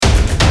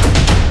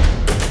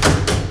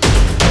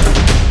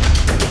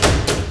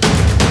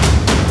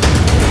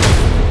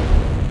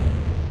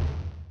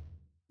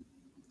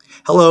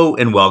Hello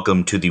and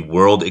welcome to the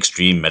World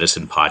Extreme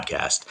Medicine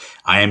Podcast.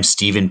 I am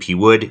Stephen P.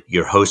 Wood,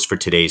 your host for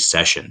today's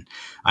session.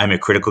 I'm a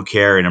critical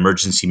care and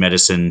emergency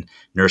medicine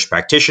nurse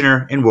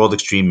practitioner and World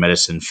Extreme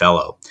Medicine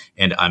fellow,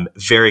 and I'm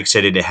very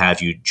excited to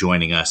have you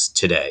joining us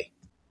today.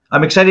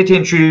 I'm excited to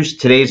introduce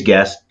today's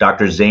guest,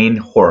 Dr. Zane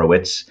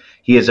Horowitz.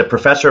 He is a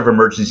professor of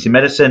emergency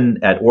medicine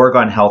at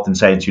Oregon Health and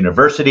Science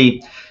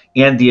University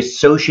and the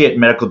associate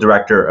medical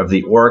director of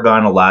the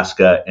Oregon,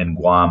 Alaska, and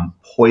Guam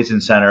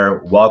Poison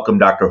Center. Welcome,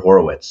 Dr.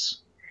 Horowitz.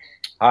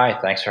 Hi,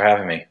 thanks for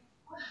having me.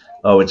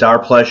 Oh, it's our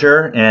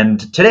pleasure. And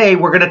today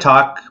we're going to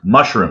talk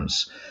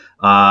mushrooms.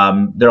 There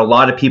are a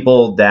lot of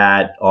people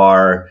that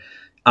are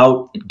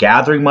out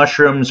gathering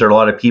mushrooms. There are a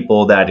lot of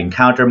people that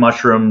encounter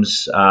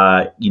mushrooms,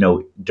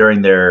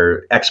 during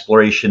their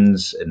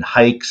explorations and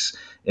hikes.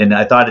 And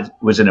I thought it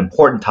was an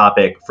important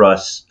topic for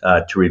us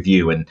to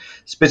review. And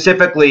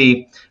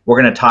specifically,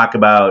 we're going to talk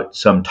about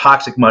some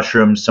toxic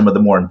mushrooms, some of the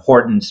more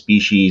important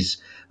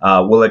species.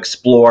 We'll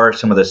explore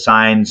some of the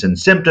signs and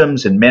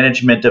symptoms and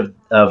management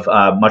of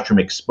mushroom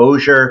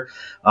exposure.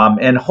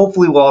 And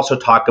hopefully we'll also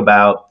talk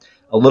about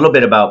a little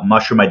bit about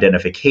mushroom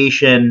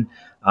identification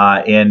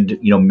and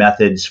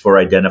methods for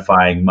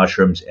identifying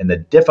mushrooms and the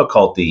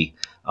difficulty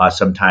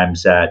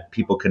sometimes that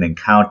people can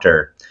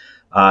encounter.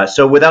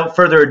 So without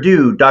further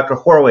ado, Dr.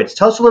 Horowitz,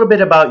 tell us a little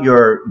bit about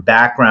your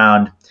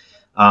background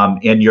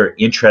and your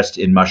interest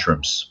in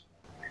mushrooms.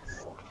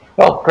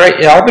 Well, great.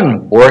 Yeah, I've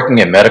been working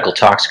in medical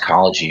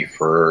toxicology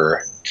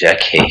for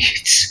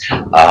decades.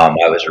 I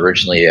was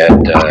originally at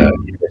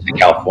University of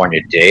California,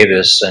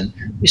 Davis, and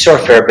we saw a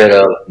fair bit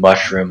of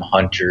mushroom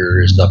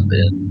hunters up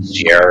in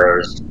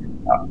Sierras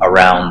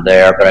around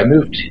there. But I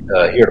moved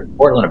here to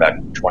Portland about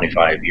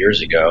 25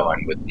 years ago,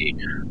 and with the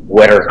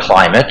wetter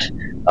climate,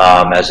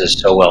 as is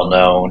so well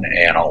known,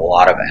 and a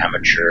lot of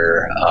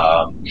amateur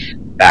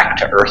back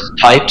to earth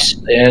types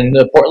in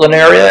the Portland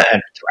area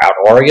and throughout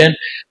Oregon,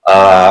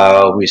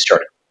 we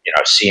started,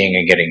 seeing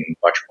and getting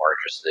much more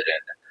interested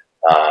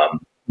in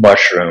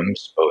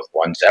mushrooms, both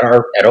ones that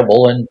are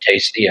edible and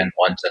tasty, and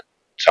ones that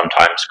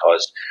sometimes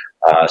cause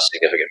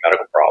significant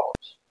medical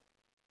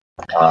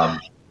problems.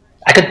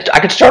 I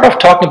could start off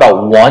talking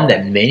about one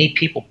that many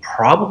people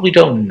probably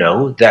don't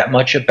know that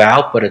much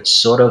about, but it's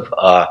sort of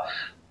a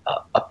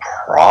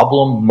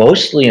problem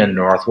mostly in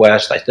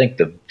Northwest. I think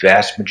the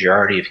vast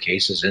majority of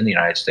cases in the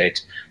United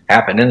States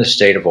happen in the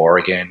state of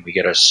Oregon. We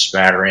get a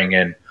smattering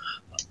in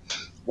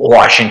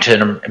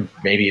Washington, and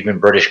maybe even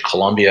British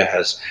Columbia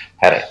has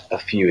had a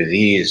few of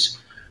these.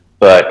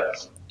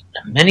 But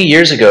many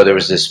years ago, there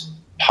was this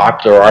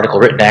popular article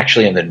written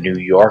actually in the New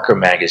Yorker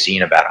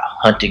magazine about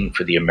hunting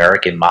for the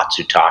American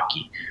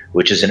matsutake,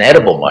 which is an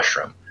edible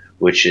mushroom,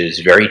 which is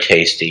very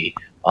tasty.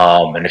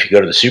 And if you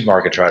go to the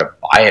supermarket try to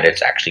buy it,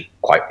 it's actually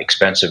quite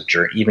expensive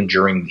even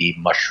during the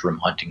mushroom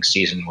hunting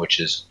season, which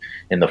is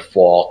in the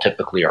fall,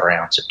 typically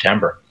around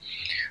September.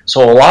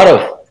 So a lot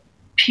of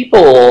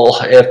people,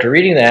 after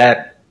reading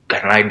that,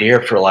 got an idea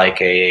for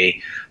like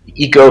a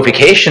eco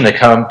vacation to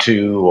come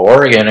to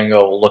Oregon and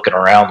go looking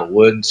around the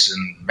woods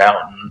and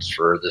mountains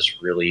for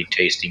this really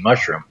tasty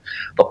mushroom.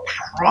 The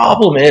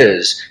problem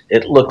is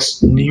it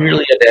looks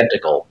nearly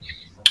identical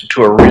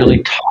to a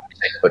really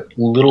toxic but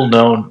little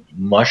known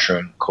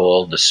mushroom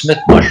called the Smith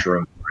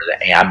mushroom, or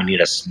the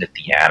Amanita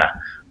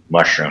smithiana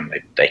mushroom.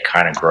 They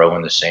kind of grow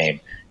in the same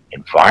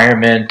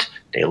environment.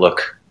 They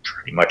look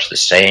pretty much the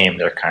same.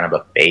 They're kind of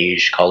a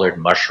beige colored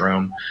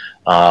mushroom.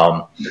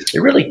 It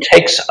really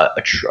takes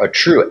a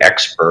true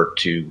expert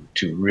to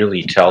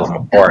really tell them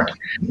apart.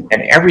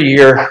 And every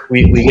year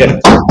we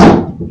get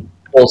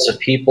pools of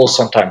people,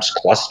 sometimes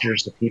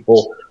clusters of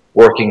people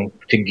working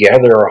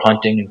together or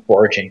hunting and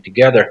foraging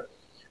together,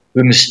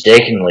 who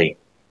mistakenly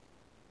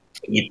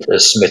eat the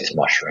Smith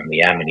mushroom,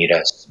 the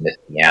Amanita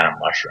smithiana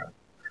mushroom.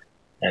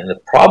 And the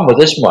problem with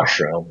this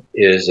mushroom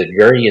is it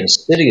very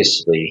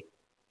insidiously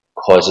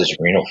causes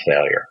renal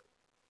failure.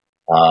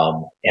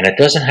 And it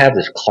doesn't have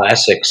this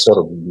classic sort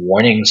of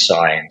warning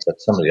signs that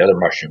some of the other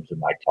mushrooms we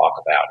might talk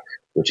about,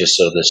 which is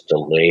sort of this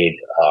delayed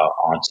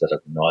onset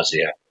of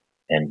nausea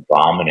and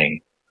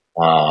vomiting.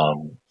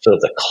 Sort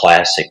of the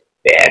classic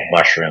bad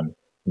mushroom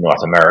in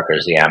North America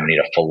is the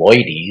Amanita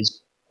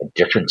phalloides, a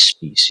different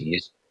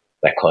species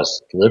that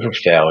causes liver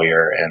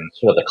failure. And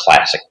sort of the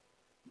classic,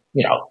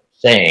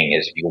 saying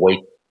is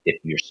if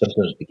your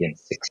symptoms begin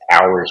 6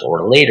 hours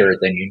or later,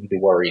 then you need to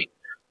worry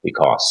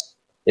because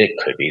it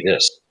could be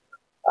this.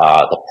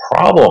 The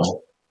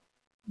problem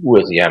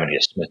with the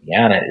Amanita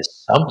smithiana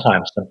is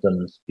sometimes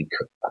symptoms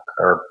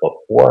occur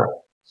before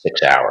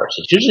 6 hours.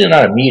 It's usually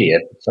not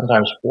immediate,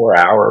 sometimes 4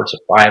 hours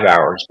or 5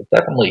 hours, but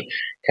definitely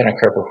can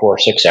occur before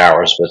 6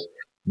 hours with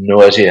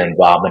nausea and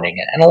vomiting.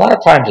 And a lot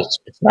of times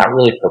it's not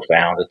really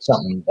profound. It's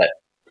something that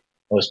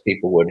most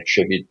people would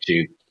attribute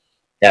to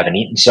having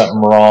eaten something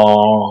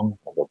wrong,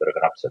 a little bit of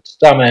an upset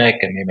stomach,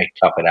 and they may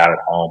tough it out at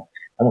home.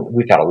 And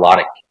we've had a lot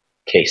of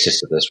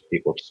cases of this where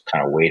people just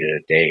kind of waited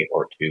a day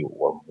or two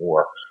or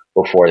more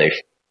before they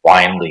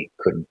finally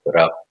couldn't put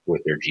up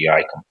with their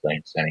GI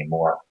complaints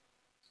anymore.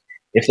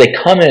 If they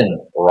come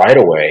in right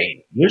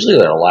away, usually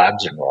their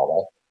labs are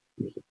normal.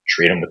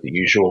 treat them with the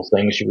usual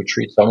things you would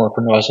treat someone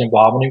for nausea and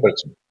vomiting, but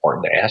it's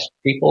important to ask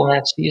people in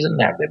that season,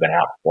 have they been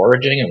out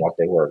foraging and what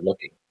they were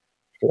looking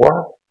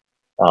for.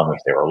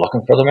 If they were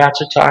looking for the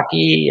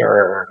Matsutake,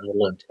 our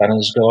little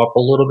antennas go up a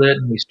little bit,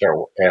 and we start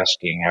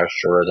asking how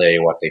sure they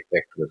what they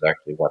picked was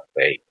actually what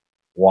they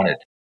wanted.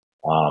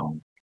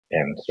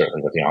 And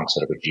certainly with the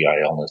onset of a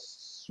GI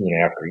illness soon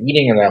after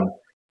eating them,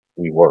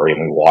 we worry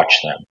and we watch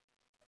them.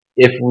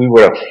 If we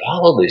were to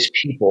follow these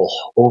people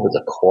over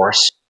the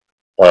course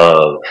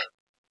of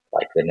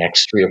like the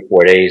next 3 or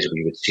 4 days,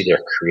 we would see their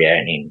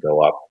creatinine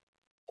go up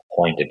a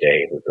point a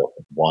day. It would go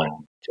from 1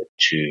 to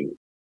 2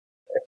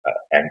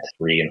 and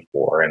 3 and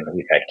 4. And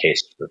we've had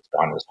cases that's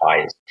gone as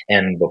high as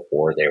 10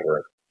 before they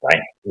were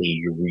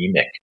frankly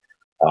uremic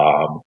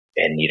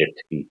and needed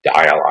to be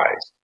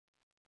dialyzed.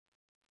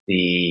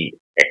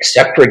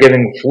 Except for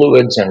giving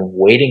fluids and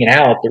waiting it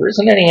out, there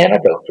isn't any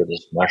antidote for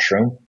this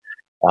mushroom.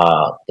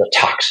 The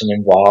toxin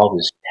involved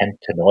is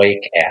pentanoic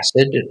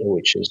acid,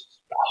 which is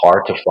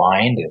hard to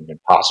find and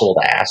impossible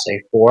to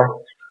assay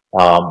for.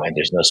 And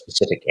there's no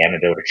specific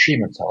antidote or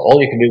treatment. So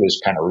all you can do is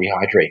kind of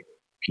rehydrate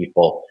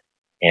people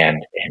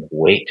and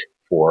wait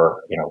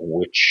for,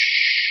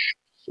 which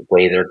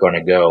way they're going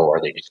to go.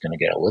 Are they just going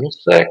to get a little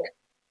sick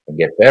and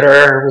get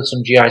better with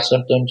some GI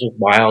symptoms of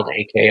mild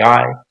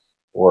AKI?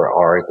 Or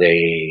are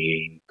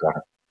they going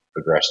to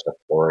progress to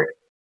forward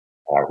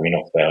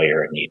renal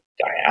failure and need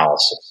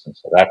dialysis? And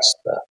so that's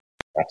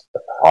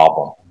the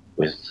problem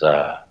with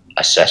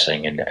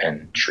assessing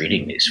and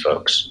treating these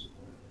folks.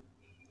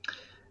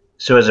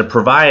 So as a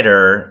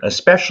provider,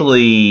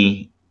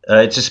 especially,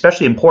 it's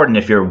especially important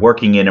if you're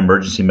working in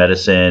emergency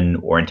medicine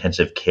or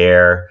intensive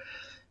care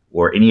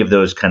or any of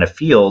those kind of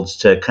fields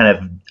to kind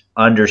of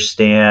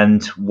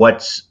understand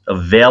what's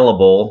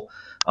available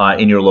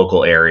in your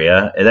local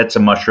area. And that's a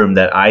mushroom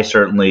that I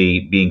certainly,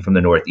 being from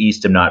the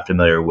Northeast, am not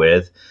familiar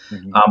with.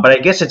 Mm-hmm. But I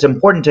guess it's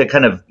important to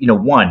kind of,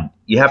 one,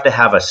 you have to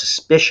have a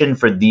suspicion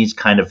for these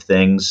kind of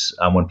things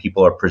when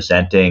people are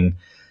presenting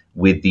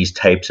with these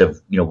types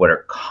of, what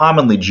are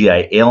commonly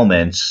GI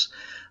ailments.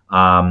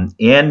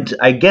 And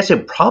I guess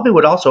it probably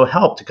would also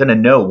help to kind of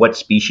know what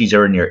species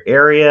are in your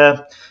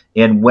area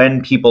and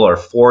when people are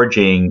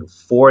foraging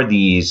for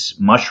these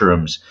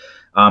mushrooms.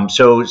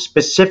 So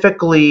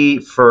specifically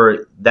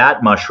for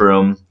that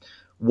mushroom,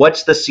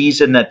 what's the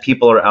season that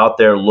people are out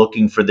there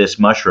looking for this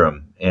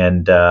mushroom?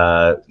 And,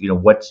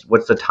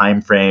 what's the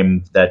time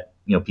frame that,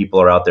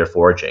 people are out there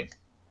foraging?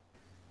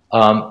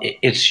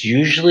 It's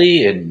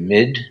usually in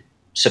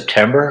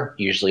mid-September,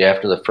 usually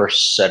after the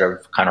first set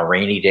of kind of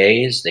rainy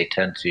days. They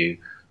tend to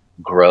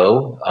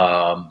grow.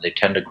 They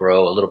tend to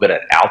grow a little bit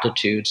at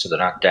altitude, so they're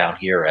not down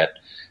here at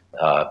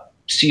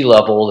sea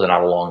level. They're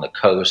not along the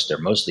coast. They're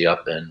mostly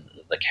up in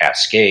the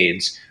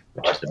Cascades,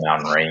 which is the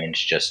mountain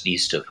range just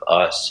east of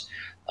us.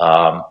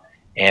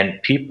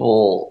 And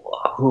people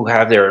who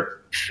have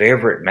their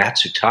favorite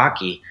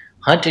Matsutake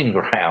hunting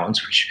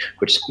grounds,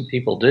 which some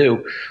people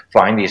do,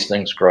 find these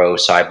things grow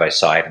side by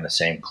side in the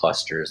same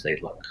clusters. They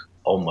look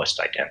almost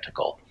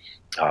identical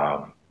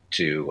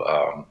to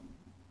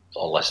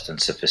a less than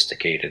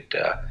sophisticated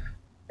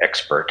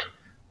expert.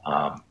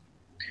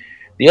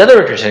 The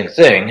other interesting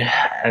thing,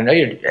 I know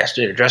you asked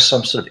me to address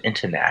some sort of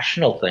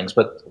international things,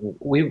 but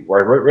we've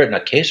written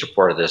a case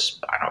report of this,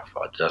 I don't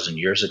know, a dozen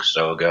years or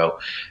so ago.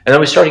 And then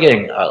we started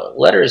getting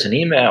letters and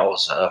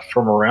emails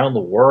from around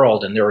the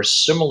world, and there are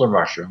similar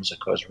mushrooms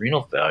that cause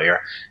renal failure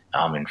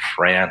in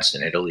France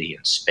and Italy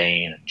and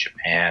Spain and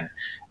Japan.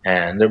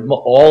 And they're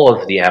all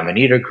of the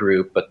Amanita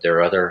group, but there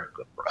are other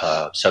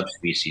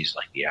subspecies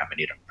like the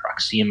Amanita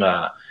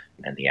proxima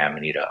and the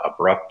Amanita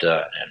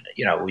abrupta.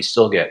 And, we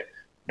still get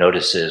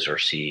notices or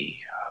see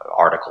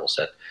articles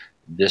that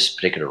this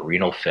particular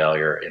renal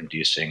failure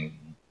inducing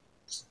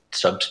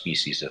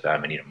subspecies of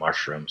Amanita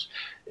mushrooms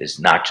is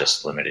not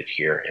just limited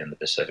here in the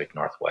Pacific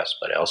Northwest,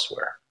 but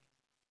elsewhere.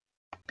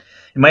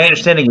 My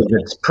understanding is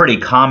it's pretty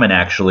common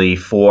actually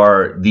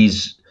for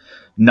these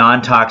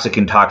non-toxic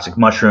and toxic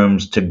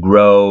mushrooms to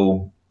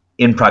grow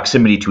in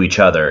proximity to each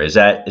other. Is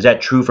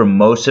that true for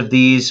most of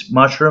these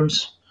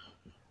mushrooms?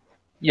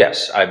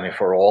 Yes, I mean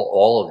for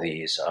all of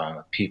these,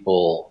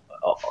 people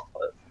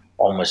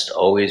almost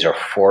always are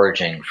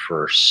foraging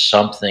for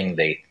something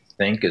they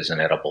think is an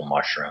edible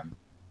mushroom.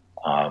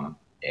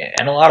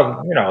 And a lot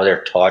of,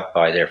 they're taught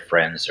by their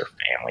friends, their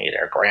family,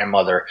 their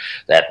grandmother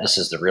that this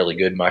is the really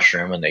good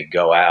mushroom, and they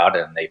go out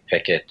and they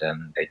pick it,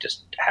 and they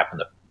just happen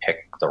to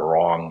pick the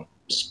wrong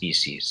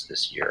species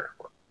this year,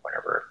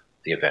 whenever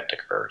the event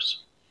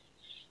occurs.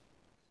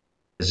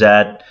 Is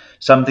that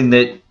something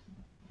that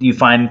you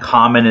find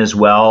common as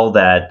well,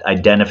 that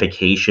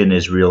identification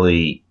is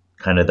really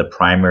kind of the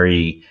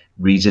primary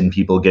reason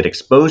people get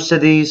exposed to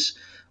these?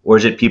 Or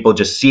is it people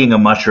just seeing a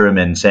mushroom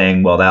and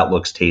saying, well, that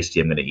looks tasty,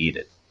 I'm going to eat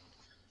it?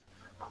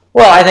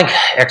 Well, I think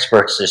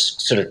experts,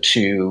 there's sort of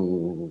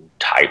two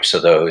types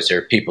of those. There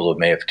are people who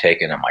may have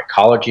taken a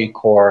mycology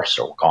course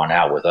or gone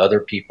out with other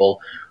people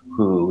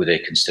who they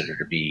consider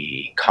to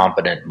be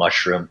competent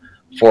mushroom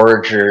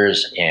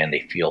foragers and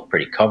they feel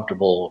pretty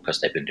comfortable because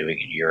they've been doing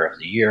it year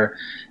after year.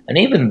 And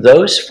even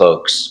those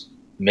folks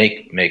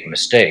make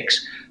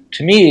mistakes.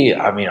 To me,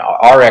 I mean,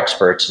 our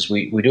experts is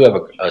we do have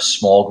a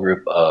small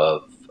group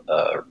of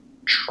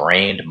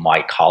trained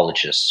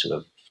mycologists who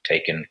have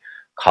taken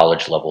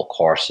college level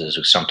courses,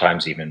 who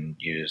sometimes even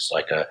use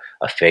like a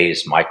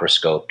phased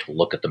microscope to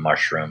look at the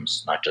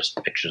mushrooms, not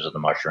just pictures of the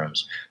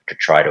mushrooms, to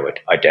try to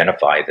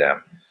identify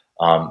them.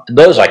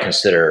 Those I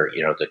consider,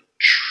 the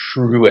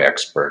true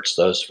experts.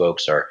 Those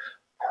folks are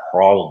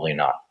probably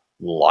not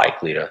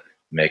likely to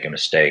make a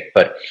mistake.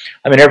 But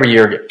I mean, every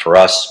year for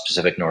us,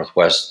 Pacific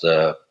Northwest,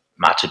 the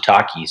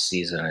Matsutake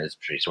season is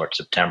sort of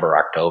September,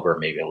 October,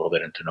 maybe a little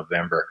bit into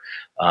November.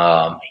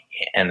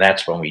 And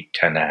that's when we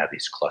tend to have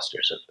these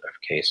clusters of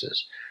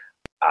cases.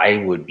 I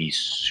would be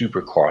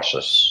super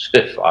cautious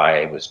if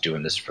I was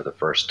doing this for the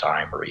first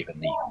time or even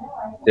the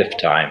fifth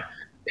time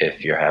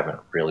if you haven't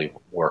really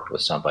worked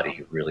with somebody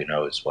who really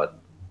knows what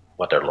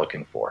they're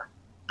looking for.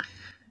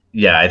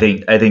 Yeah, I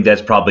think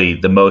that's probably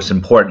the most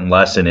important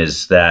lesson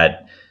is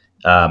that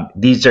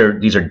these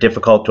are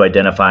difficult to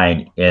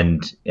identify,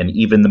 and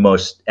even the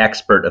most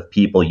expert of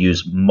people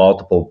use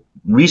multiple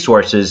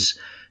resources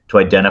to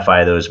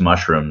identify those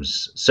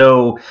mushrooms.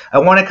 So I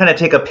want to kind of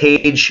take a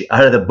page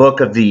out of the book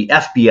of the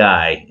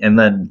FBI, and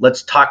then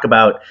let's talk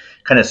about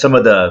kind of some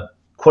of the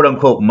quote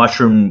unquote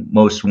mushroom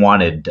most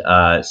wanted.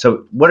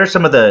 So what are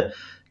some of the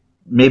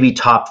maybe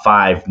top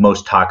 5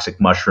 most toxic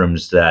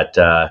mushrooms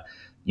that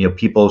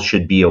people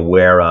should be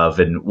aware of,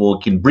 and we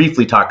can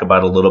briefly talk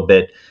about a little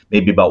bit,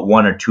 maybe about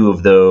 1 or 2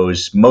 of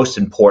those most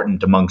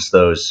important amongst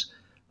those,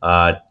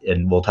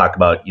 and we'll talk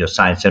about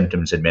signs,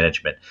 symptoms, and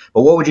management.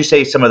 But what would you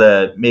say some of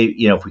the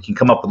maybe if we can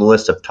come up with a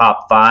list of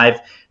top 5,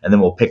 and then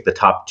we'll pick the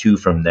top 2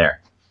 from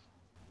there.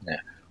 Yeah.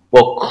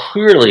 Well,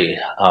 clearly,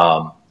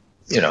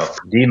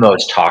 the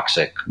most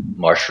toxic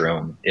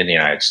mushroom in the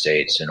United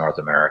States, in North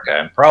America,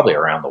 and probably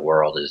around the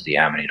world is the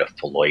Amanita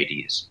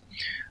phalloides.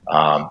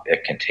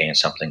 It contains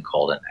something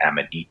called an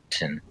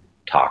amanitin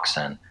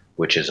toxin,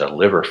 which is a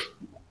liver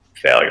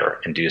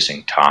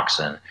failure-inducing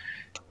toxin.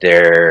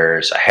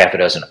 There's a half a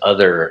dozen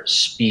other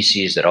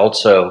species that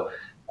also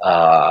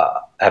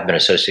have been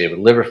associated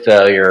with liver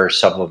failure.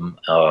 Some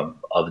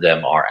of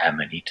them are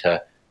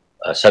Amanita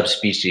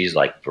subspecies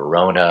like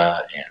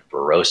Verona and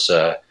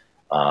Verosa,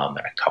 and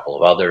a couple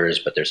of others,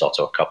 but there's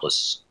also a couple of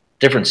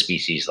different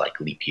species like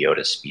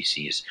Lepiota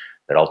species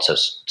that also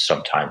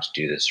sometimes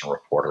do this and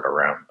report it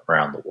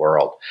around the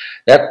world.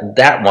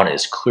 That one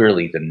is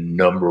clearly the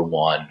number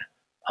one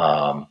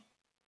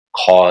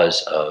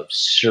cause of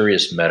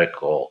serious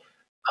medical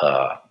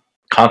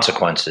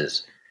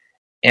consequences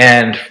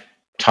and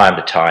time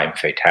to time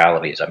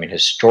fatalities. I mean,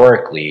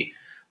 historically,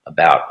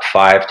 about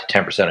 5 to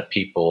 10% of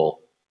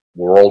people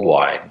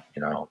worldwide,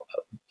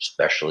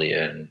 especially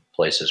in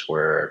places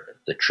where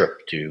the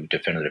trip to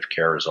definitive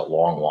care is a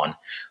long one,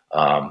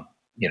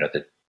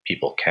 that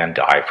people can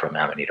die from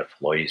Amanita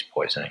phalloides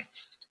poisoning.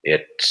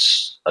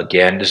 It's,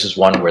 again, this is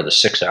one where the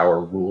 6-hour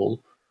rule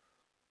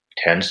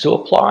tends to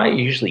apply.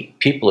 Usually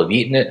people have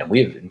eaten it, and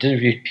we've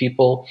interviewed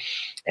people,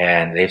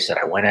 and they've said,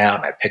 I went out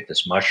and I picked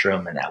this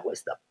mushroom, and that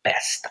was the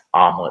best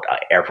omelet I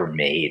ever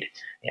made.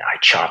 I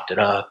chopped it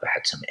up, I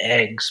had some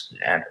eggs,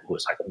 and it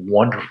was like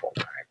wonderful.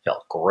 I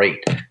felt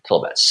great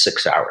until about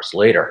 6 hours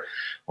later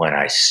when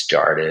I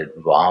started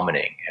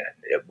vomiting,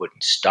 and it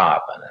wouldn't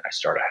stop. And then I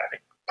started having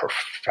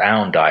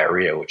profound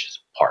diarrhea, which is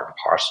part and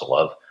parcel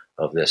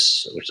of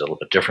this, which is a little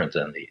bit different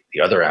than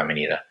the other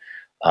Amanita.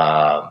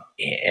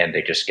 And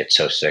they just get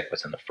so sick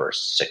within the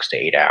first 6 to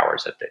 8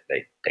 hours that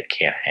they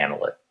can't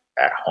handle it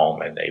at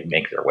home, and they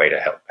make their way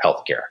to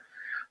healthcare.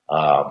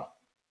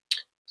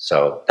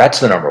 So that's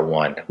the number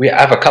one. We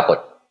have a couple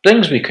of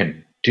things we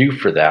can do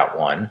for that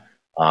one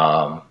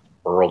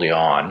early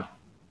on.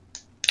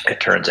 It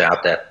turns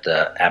out that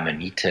the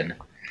amanitin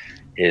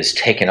is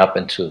taken up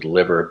into the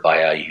liver by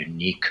a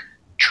unique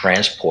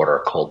transporter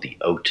called the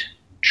OAT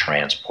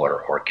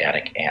transporter,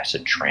 organic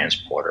acid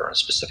transporter, a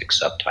specific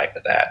subtype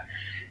of that.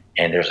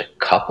 And there's a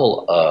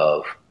couple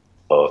of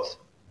both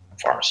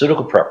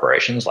pharmaceutical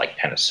preparations like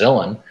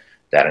penicillin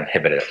that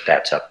inhibit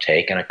that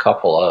uptake, and a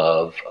couple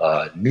of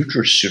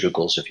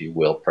nutraceuticals, if you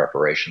will,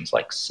 preparations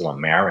like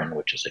silymarin,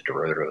 which is a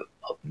derivative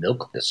of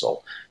milk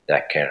thistle,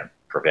 that can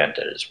prevent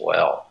it as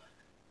well.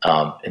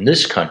 In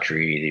this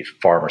country, the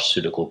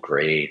pharmaceutical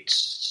grade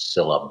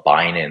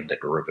silibinin, the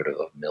derivative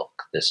of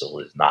milk thistle,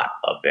 is not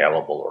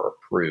available or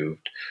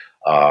approved.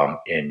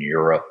 In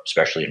Europe,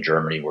 especially in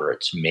Germany, where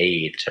it's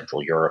made,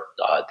 Central Europe,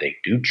 they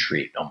do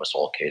treat almost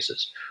all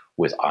cases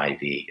with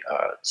IV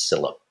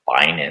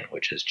silibinin,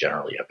 which is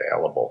generally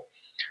available.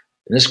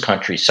 In this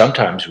country,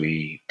 sometimes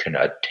we can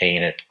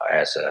obtain it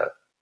as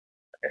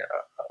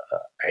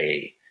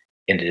a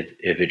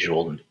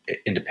individual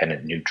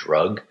independent new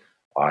drug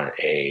on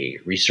a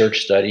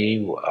research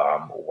study,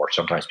 or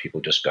sometimes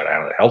people just go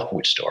down to the health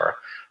food store,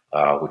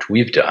 which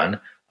we've done,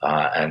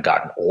 and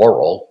gotten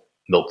oral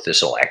milk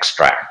thistle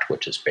extract,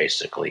 which is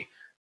basically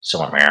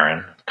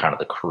silymarin, kind of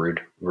the crude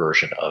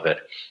version of it,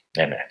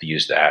 and have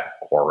used that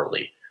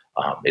orally.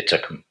 It's a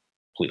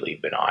completely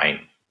benign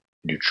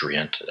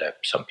nutrient that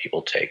some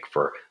people take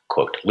for,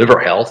 quote, liver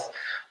health.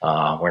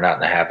 We're not in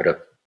the habit of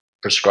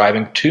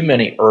prescribing too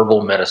many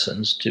herbal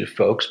medicines to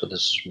folks, but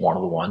this is one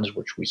of the ones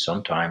which we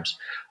sometimes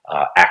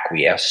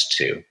acquiesce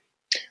to.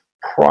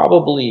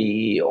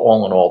 Probably,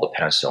 all in all, the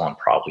penicillin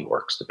probably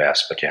works the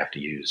best, but you have to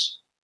use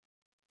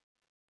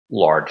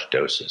large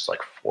doses,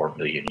 like 4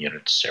 million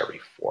units every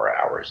 4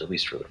 hours, at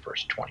least for the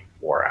first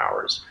 24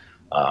 hours,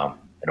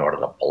 in order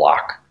to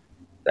block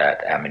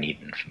that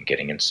amanitin from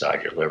getting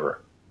inside your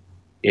liver.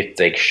 If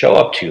they show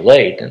up too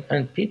late,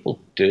 and people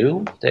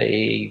do,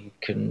 they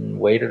can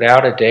wait it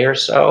out a day or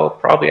so.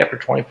 Probably after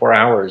 24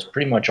 hours,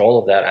 pretty much all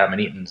of that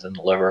amanitin's in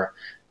the liver,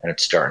 and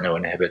it's starting to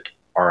inhibit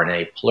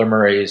RNA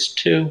polymerase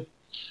 2,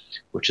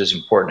 which is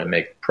important to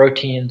make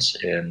proteins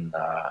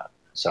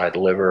inside the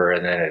liver.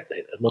 And then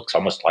it looks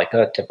almost like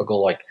a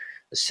typical like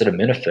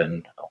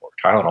acetaminophen or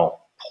Tylenol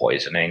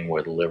poisoning,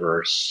 where the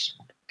liver's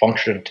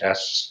function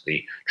tests,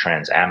 the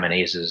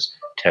transaminases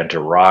tend to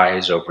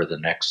rise over the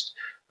next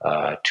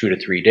 2 to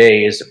 3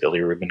 days. The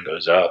bilirubin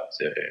goes up,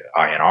 the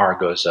INR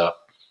goes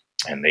up,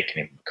 and they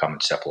can become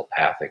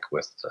encephalopathic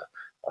with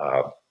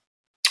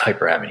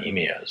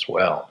hyperammonemia as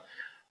well.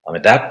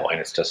 At that point,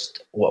 it's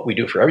just what we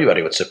do for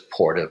everybody with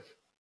supportive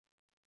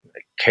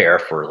care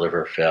for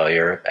liver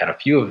failure, and a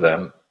few of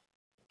them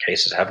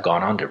cases have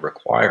gone on to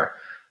require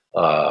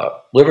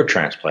liver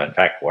transplant. In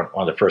fact, one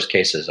of the first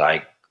cases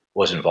I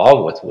was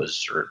involved with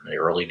was in the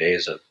early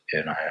days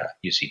in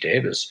UC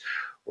Davis,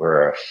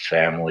 where a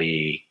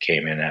family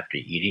came in after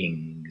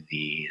eating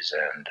these,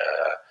 and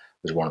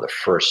was one of the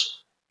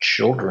first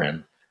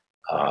children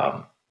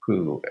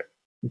who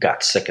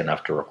got sick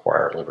enough to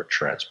require a liver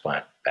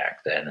transplant back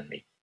then in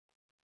the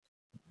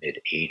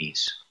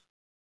mid-'80s.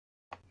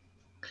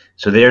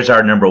 So there's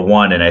our number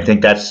one, and I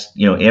think that's,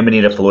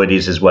 Amanita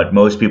phalloides is what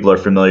most people are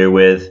familiar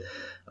with.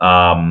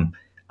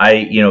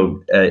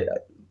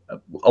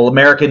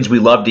 Americans, we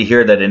love to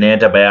hear that an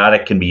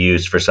antibiotic can be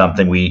used for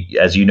something. We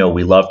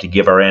love to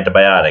give our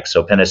antibiotics.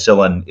 So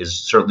penicillin is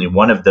certainly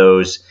one of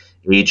those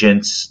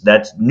agents.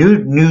 That's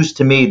new news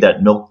to me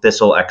that milk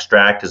thistle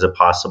extract is a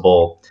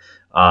possible,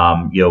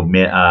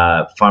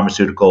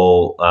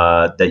 pharmaceutical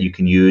that you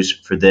can use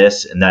for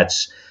this, and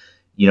that's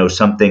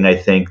something I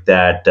think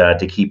that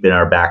to keep in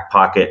our back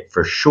pocket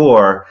for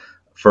sure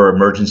for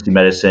emergency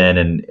medicine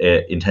and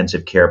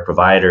intensive care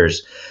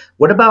providers.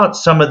 What about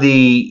some of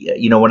the,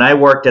 when I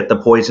worked at the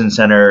Poison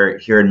Center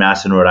here in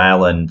Madison, Rhode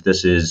Island,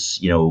 this is,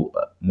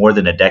 more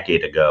than a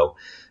decade ago,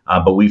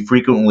 but we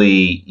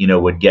frequently,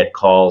 would get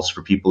calls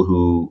for people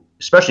who,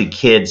 especially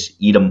kids,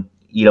 eat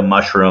a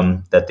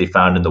mushroom that they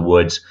found in the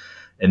woods.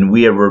 And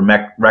we were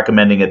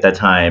recommending at that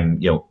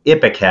time,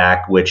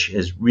 Ipecac, which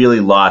has really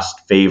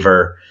lost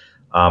favor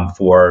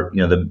for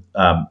the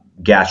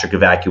gastric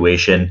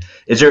evacuation.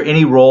 Is there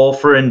any role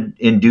for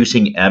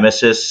inducing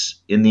emesis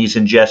in these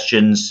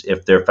ingestions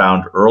if they're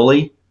found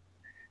early?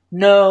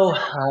 No,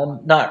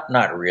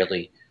 not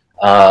really.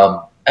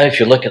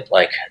 If you look at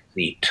like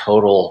the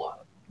total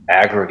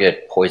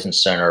aggregate Poison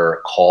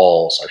Center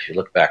calls, if you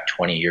look back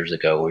 20 years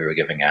ago, we were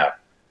giving out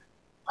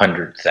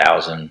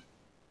 100,000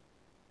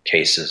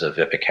 cases of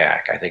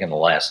Ipecac. I think in the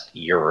last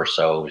year or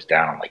so, it was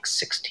down on like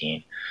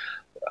 16.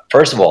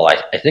 First of all,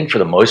 I think for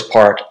the most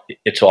part,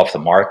 it's off the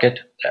market.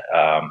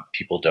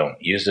 People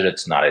don't use it.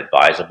 It's not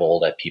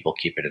advisable that people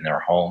keep it in their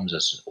homes,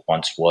 as it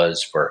once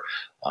was for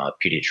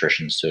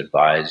pediatricians to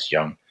advise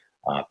young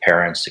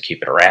parents to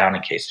keep it around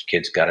in case the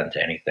kids got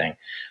into anything.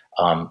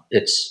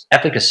 Its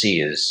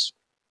efficacy is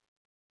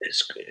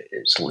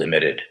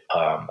limited,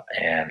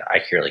 and I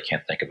clearly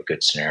can't think of a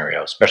good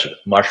scenario, especially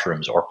with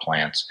mushrooms or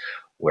plants,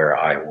 where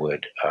I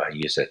would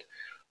use it.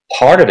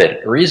 Part of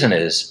it, the reason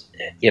is,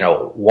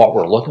 what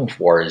we're looking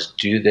for is,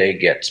 do they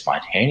get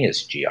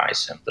spontaneous GI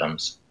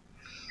symptoms,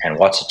 and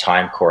what's the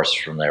time course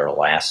from their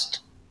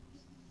last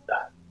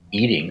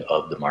eating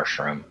of the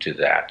mushroom to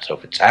that? So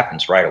if it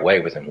happens right away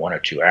within 1 or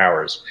 2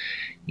 hours,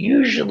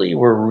 usually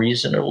we're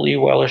reasonably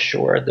well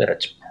assured that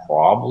it's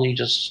probably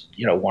just,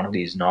 one of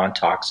these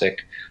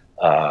non-toxic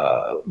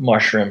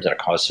mushrooms that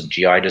cause some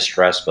GI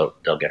distress, but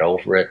they'll get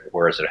over it.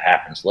 Whereas if it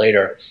happens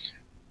later,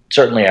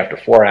 certainly after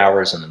 4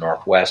 hours in the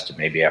Northwest and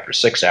maybe after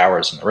 6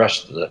 hours in the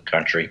rest of the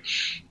country,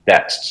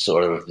 that's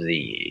sort of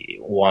the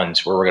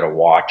ones where we're going to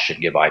watch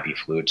and give IV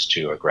fluids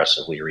to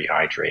aggressively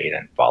rehydrate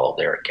and follow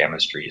their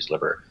chemistries,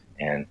 liver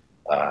and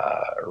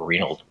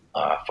renal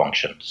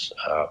functions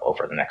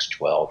over the next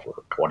 12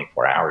 or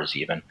 24 hours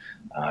even,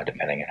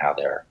 depending on how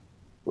they're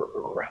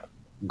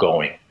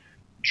going,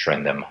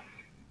 trend them.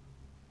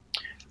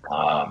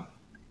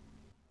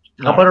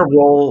 How about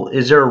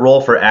is there a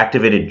role for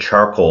activated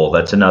charcoal?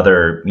 That's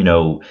another,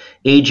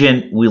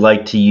 agent we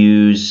like to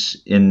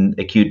use in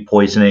acute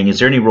poisoning. Is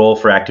there any role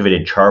for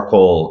activated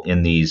charcoal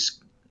in these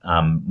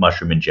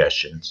mushroom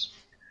ingestions?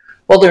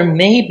 Well, there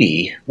may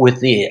be with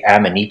the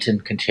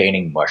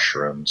amanitin-containing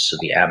mushrooms, so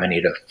the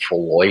Amanita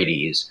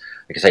phalloides.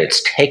 Like I say,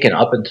 it's taken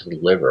up into the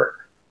liver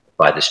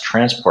by this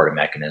transporter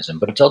mechanism,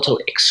 but it's also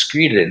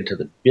excreted into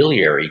the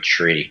biliary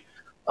tree,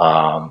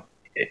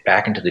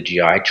 back into the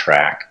GI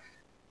tract.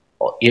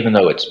 even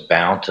though it's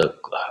bound to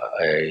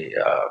an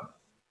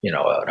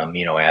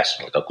amino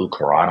acid like a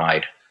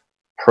glucuronide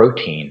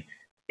protein,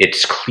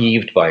 it's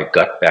cleaved by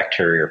gut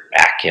bacteria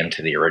back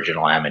into the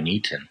original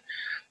amanitin.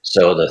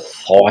 So the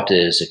thought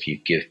is, if you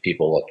give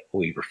people what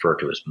we refer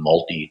to as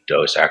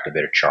multi-dose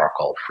activated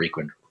charcoal,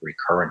 frequent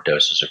recurrent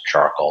doses of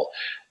charcoal,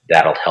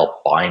 that'll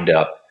help bind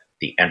up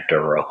the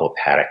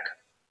enterohepatic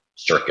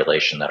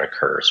circulation that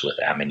occurs with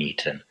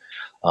amanitin.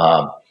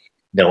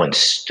 No one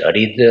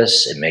studied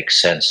this. It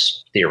makes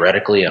sense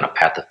theoretically on a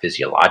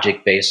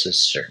pathophysiologic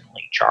basis.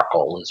 Certainly,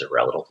 charcoal is a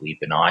relatively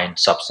benign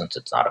substance.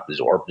 It's not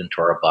absorbed into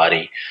our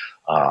body.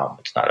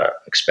 It's not an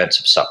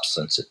expensive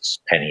substance. It's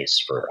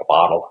pennies for a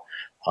bottle.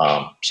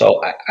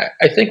 So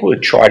I think we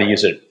would try to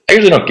use it. I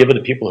usually don't give it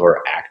to people who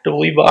are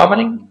actively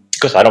vomiting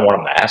because I don't want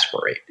them to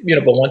aspirate.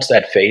 But once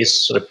that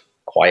phase sort of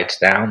quiets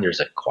down, there's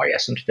a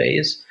quiescent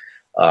phase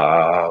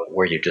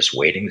where you're just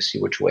waiting to see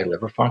which way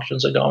liver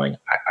functions are going.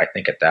 I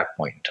think at that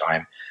point in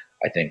time,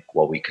 I think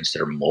what we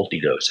consider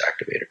multi-dose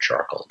activated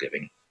charcoal,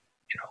 giving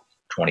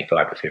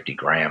 25 to 50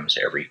 grams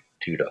every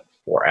 2 to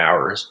 4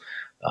 hours,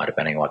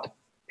 depending on what the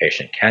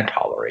patient can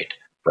tolerate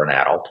for an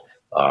adult,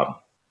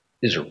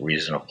 is a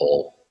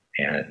reasonable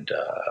and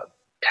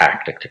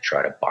tactic to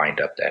try to bind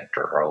up that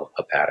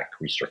enterohepatic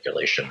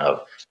recirculation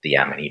of the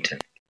amanitin.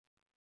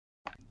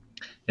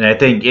 And I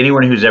think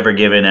anyone who's ever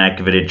given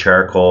activated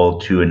charcoal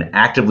to an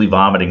actively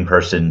vomiting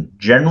person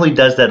generally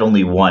does that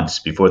only once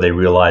before they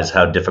realize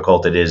how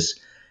difficult it is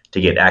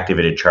to get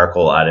activated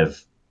charcoal out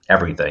of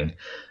everything.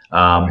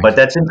 But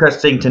that's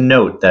interesting to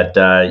note that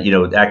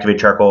activated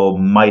charcoal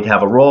might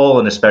have a role,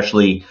 and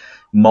especially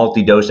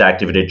multi-dose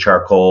activated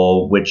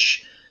charcoal,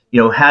 which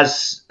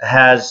has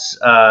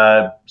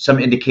some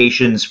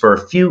indications for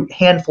a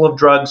handful of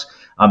drugs.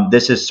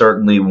 This is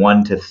certainly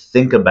one to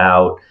think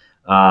about.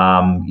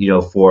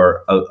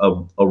 For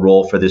a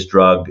role for this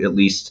drug. At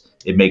least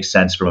it makes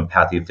sense from a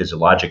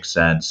pathophysiologic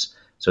sense.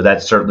 So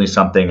that's certainly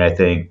something I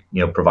think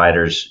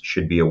providers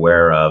should be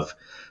aware of.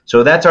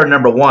 So that's our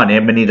number one,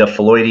 Amanita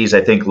phalloides.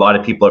 I think a lot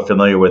of people are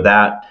familiar with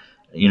that.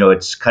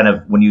 It's kind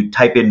of when you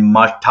type in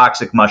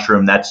toxic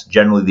mushroom, that's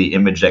generally the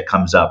image that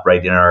comes up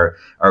right in our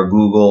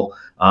Google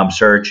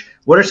search.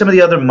 What are some of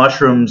the other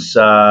mushrooms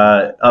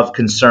of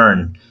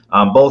concern,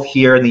 both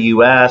here in the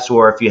U.S.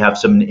 or if you have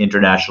some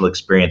international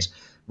experience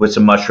with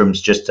some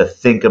mushrooms just to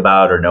think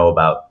about or know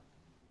about?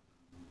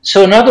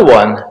 So another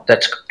one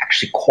that's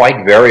actually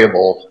quite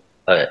variable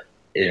in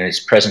its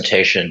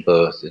presentation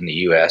both in the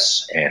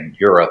U.S. and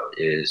Europe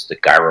is the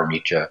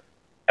Gyromitra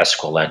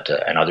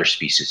esculenta and other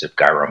species of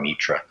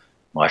Gyromitra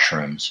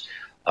mushrooms.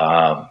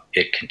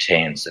 It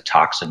contains the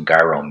toxin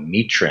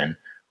gyrometrin,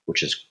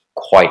 which is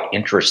quite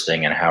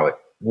interesting in how it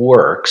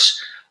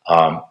works.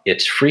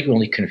 It's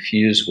frequently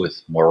confused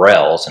with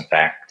morels. In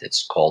fact,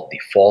 it's called the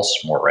false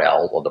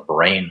morel or the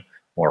brain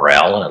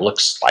morel, and it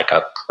looks like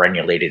a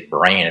crenulated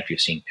brain if you've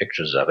seen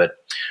pictures of it.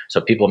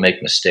 So people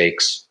make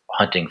mistakes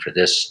hunting for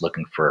this,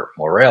 looking for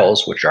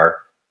morels, which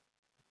are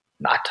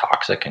not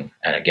toxic and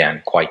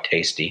again, quite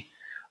tasty.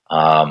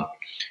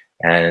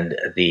 And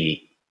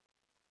the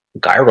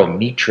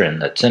gyrometrin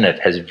that's in it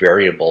has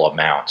variable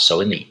amounts.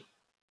 So in the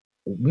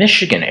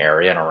Michigan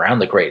area and around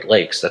the Great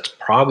Lakes, that's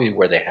probably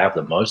where they have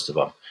the most of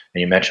them.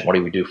 And you mentioned, what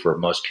do we do for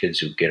most kids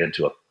who get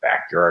into a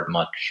backyard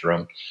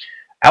mushroom?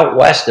 Out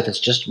west, if it's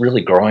just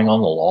really growing on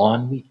the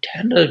lawn, we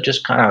tend to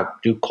just kind of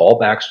do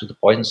callbacks to the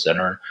poison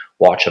center and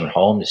watch them at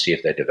home to see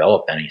if they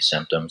develop any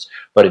symptoms.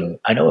 But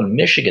I know in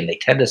Michigan, they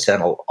tend to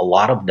send a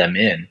lot of them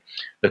in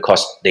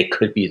because they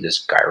could be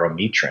this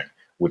gyrometrin,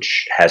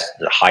 which has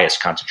the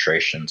highest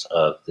concentrations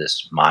of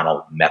this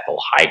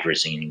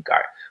monomethylhydrazine,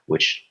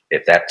 which,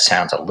 if that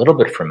sounds a little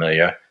bit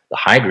familiar, the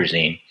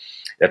hydrazine,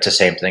 that's the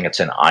same thing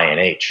that's in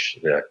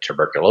INH, the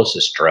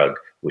tuberculosis drug,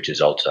 which is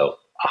also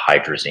a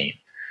hydrazine.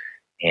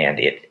 And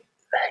it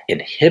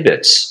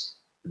inhibits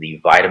the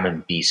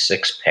vitamin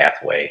B6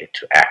 pathway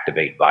to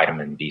activate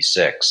vitamin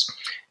B6.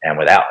 And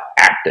without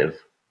active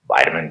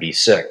vitamin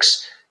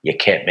B6, you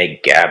can't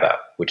make GABA,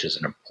 which is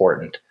an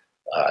important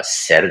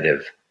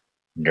sedative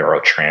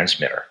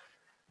neurotransmitter.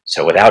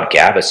 So without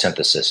GABA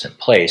synthesis in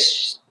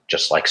place,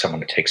 just like someone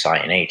who takes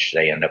INH,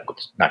 they end up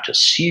with not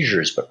just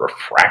seizures, but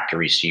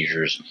refractory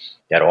seizures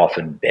that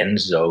often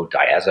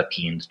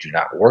benzodiazepines do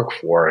not work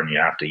for, and you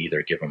have to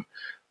either give them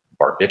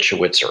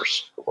barbiturates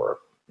or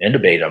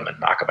intubate them and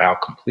knock them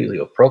out completely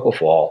with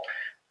propofol.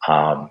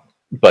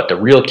 But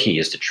the real key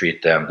is to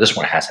treat them. This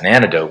one has an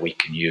antidote we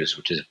can use,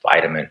 which is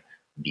vitamin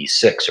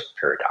B6 or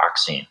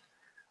pyridoxine.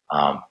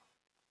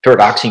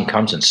 Pyridoxine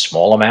comes in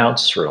small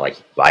amounts for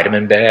like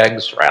vitamin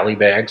bags, rally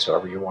bags,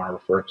 however you want to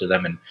refer to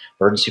them in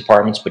emergency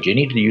departments, but you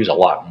need to use a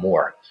lot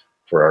more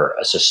for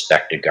a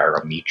suspected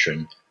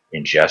gyrometrin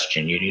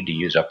ingestion. You need to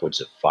use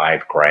upwards of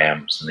 5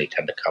 grams, and they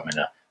tend to come in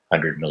a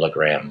 100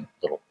 milligram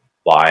little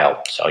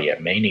vial. So you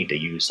may need to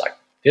use like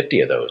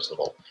 50 of those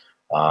little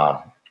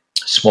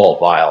small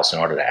vials in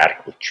order to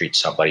adequately treat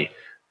somebody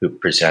who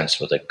presents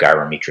with a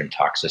gyrometrin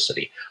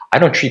toxicity. I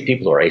don't treat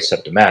people who are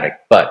asymptomatic,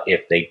 but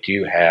if they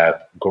do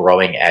have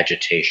growing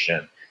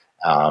agitation,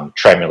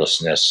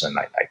 tremulousness, and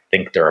I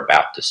think they're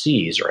about to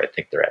seize, or I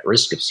think they're at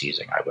risk of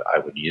seizing, I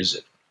would use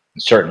it.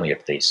 And certainly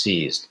if they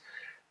seized.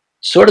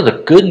 Sort of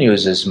the good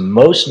news is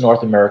most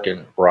North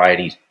American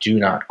varieties do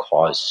not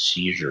cause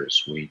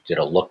seizures. We did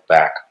a look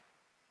back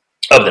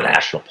of the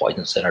National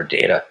Poison Center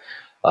data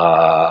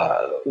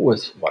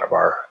with one of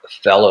our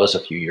fellows a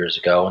few years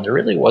ago, and there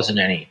really wasn't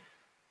any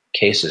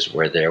cases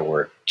where there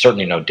were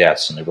certainly no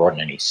deaths, and there weren't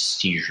any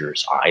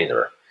seizures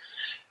either.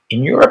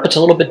 In Europe, it's a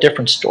little bit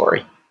different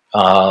story.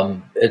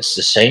 It's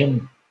the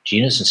same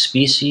genus and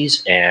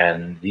species,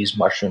 and these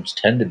mushrooms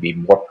tend to be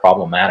more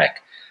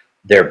problematic.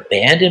 They're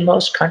banned in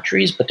most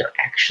countries, but they're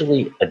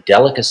actually a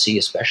delicacy,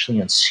 especially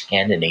in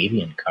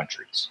Scandinavian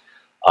countries.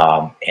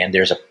 And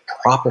there's a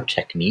proper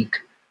technique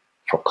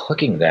for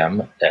cooking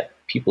them that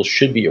people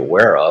should be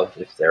aware of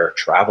if they're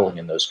traveling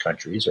in those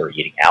countries or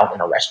eating out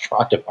in a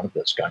restaurant in one of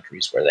those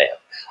countries where they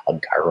have a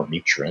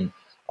gyrometrin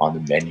on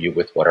the menu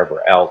with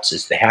whatever else,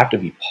 is they have to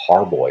be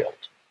parboiled.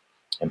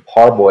 And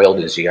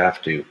parboiled is you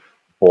have to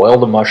boil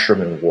the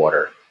mushroom in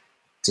water,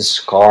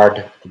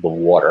 discard the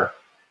water,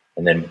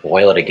 and then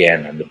boil it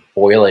again. And the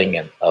boiling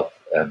of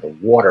the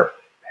water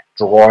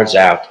draws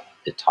out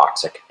the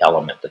toxic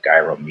element, the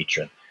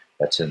gyrometrin,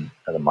 that's in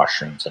the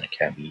mushrooms, and it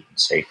can be eaten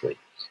safely.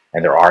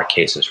 And there are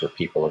cases where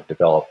people have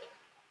developed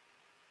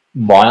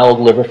mild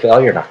liver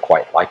failure, not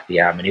quite like the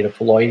Amanita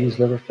phalloides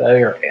liver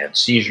failure, and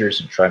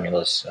seizures and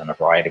tremulous and a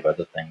variety of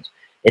other things.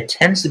 It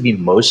tends to be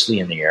mostly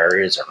in the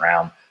areas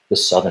around the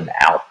southern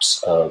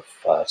Alps of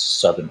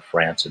southern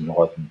France and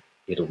northern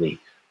Italy,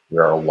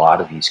 where a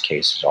lot of these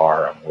cases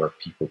are and where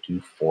people do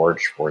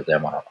forage for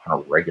them on a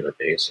regular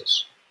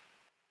basis.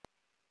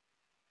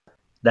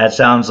 That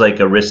sounds like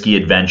a risky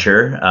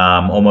adventure,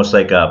 almost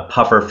like a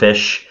puffer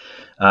fish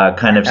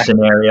kind of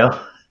scenario.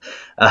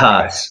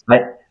 Yes.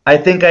 I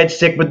think I'd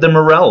stick with the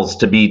morels,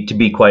 to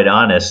be quite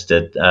honest.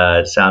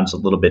 It sounds a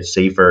little bit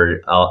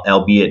safer,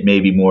 albeit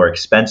maybe more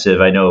expensive.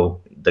 I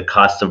know the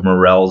cost of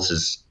morels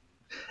is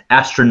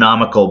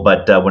astronomical,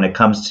 but when it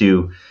comes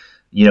to,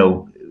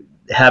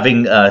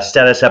 having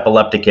status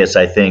epilepticus,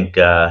 I think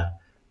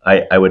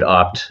I would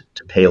opt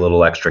to pay a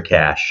little extra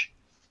cash.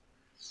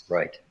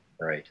 Right.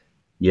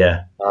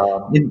 Yeah.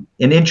 And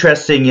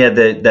interesting,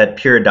 that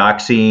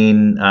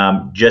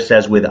pyridoxine, just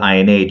as with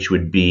INH,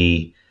 would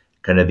be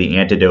kind of the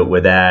antidote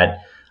with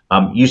that.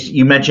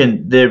 You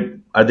mentioned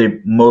are they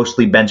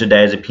mostly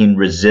benzodiazepine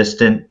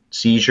resistant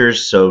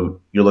seizures?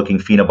 So you're looking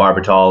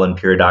phenobarbital and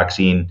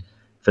pyridoxine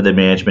for the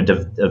management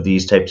of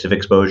these types of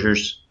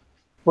exposures?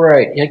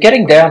 Right. Yeah,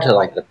 getting down to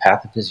like the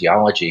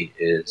pathophysiology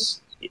is,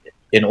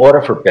 in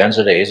order for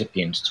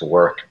benzodiazepines to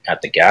work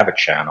at the GABA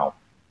channel,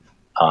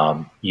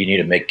 you need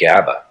to make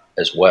GABA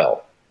as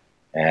well.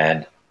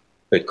 And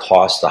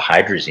because the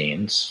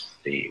hydrazines,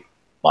 the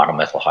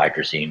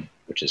monomethylhydrazine,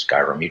 which is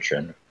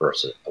gyrometrin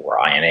versus or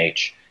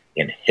INH,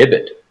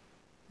 inhibit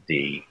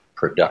the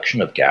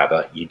production of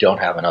GABA, you don't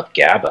have enough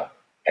GABA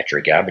at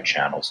your GABA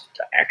channels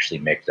to actually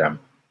make them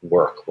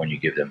work when you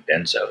give them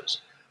benzos.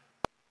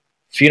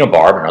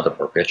 Phenobarb and other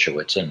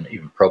barbiturates and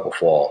even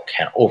propofol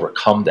can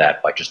overcome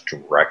that by just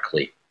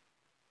directly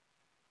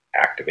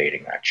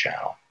activating that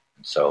channel.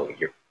 And so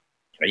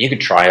you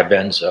could try a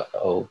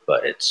benzo,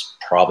 but it's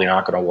probably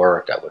not going to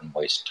work. I wouldn't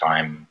waste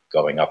time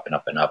going up and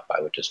up and up.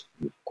 I would just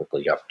move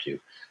quickly up to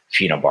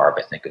phenobarb,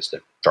 I think, is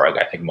the drug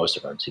I think most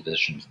emergency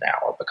physicians now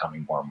are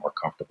becoming more and more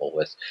comfortable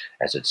with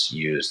as it's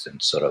used in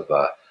sort of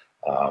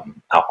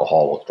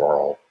alcohol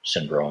withdrawal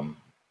syndrome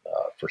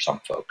for some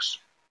folks.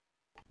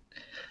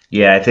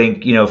 Yeah, I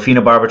think,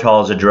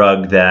 phenobarbital is a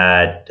drug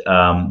that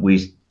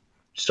we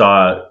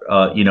saw,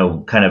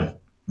 kind of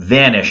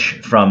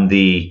vanish from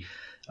the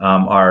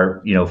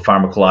our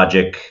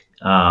pharmacologic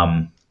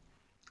from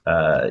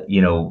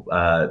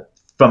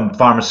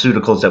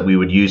pharmaceuticals that we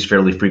would use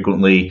fairly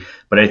frequently.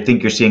 But I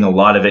think you're seeing a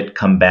lot of it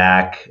come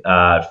back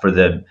for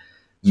the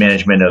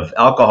management of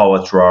alcohol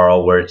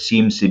withdrawal, where it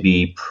seems to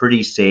be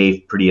pretty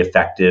safe, pretty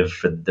effective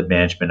for the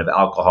management of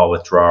alcohol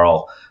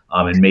withdrawal,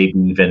 and maybe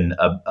even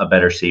a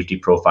better safety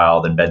profile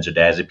than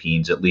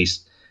benzodiazepines. At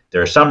least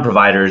there are some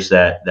providers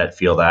that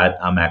feel that.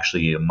 I'm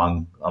actually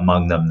among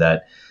them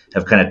that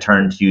have kind of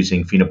turned to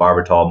using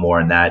phenobarbital more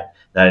in that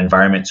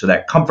environment. So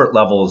that comfort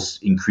level is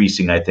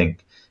increasing, I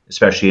think,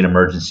 especially in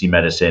emergency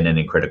medicine and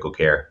in critical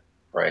care.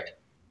 Right.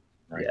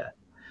 Yeah.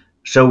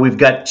 So we've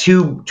got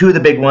two of the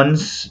big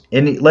ones,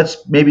 and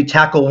let's maybe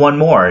tackle one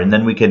more, and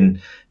then we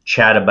can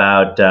chat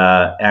about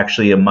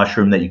actually a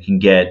mushroom that you can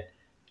get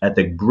at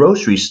the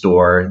grocery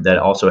store that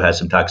also has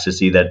some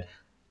toxicity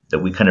that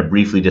we kind of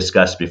briefly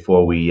discussed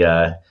before we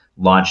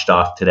launched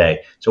off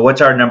today. So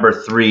what's our number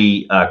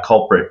 3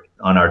 culprit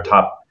on our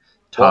top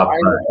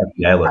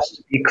FBI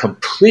list? I'd be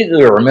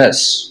completely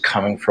remiss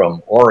coming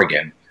from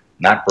Oregon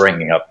not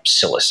bringing up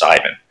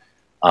psilocybin.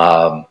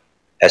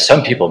 As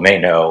some people may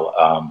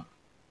know,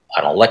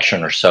 an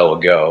election or so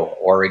ago,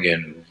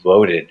 Oregon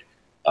voted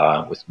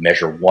with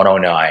Measure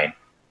 109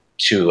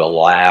 to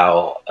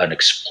allow an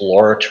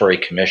exploratory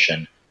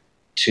commission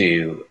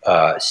to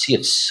see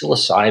if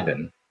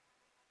psilocybin,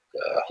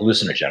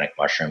 hallucinogenic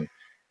mushroom,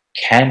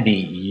 can be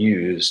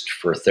used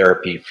for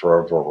therapy for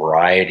a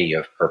variety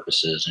of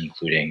purposes,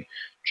 including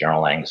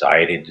general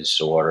anxiety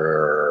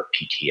disorder,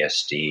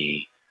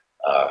 PTSD,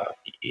 uh,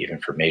 even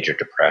for major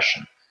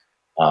depression,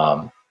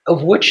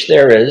 of which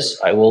there is,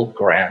 I will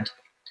grant,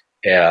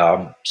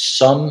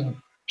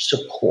 some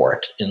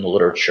support in the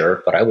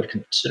literature, but I would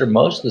consider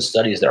most of the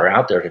studies that are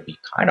out there to be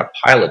kind of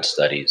pilot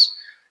studies.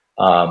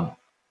 Um,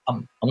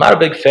 I'm not a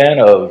big fan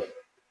of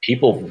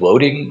people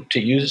voting to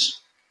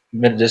use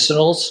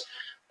medicinals,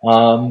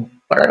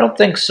 but I don't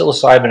think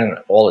psilocybin in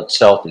all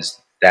itself is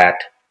that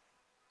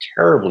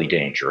terribly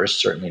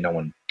dangerous. Certainly, no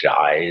one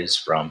dies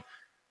from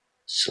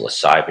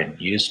psilocybin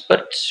use,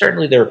 but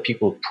certainly there are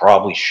people who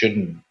probably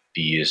shouldn't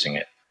be using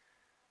it.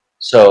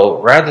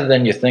 So rather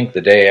than you think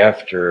the day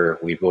after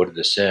we voted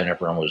this in,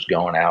 everyone was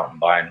going out and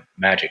buying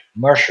magic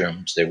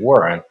mushrooms, they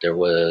weren't.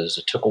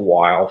 It took a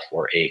while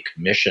for a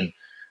commission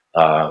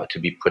to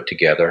be put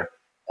together,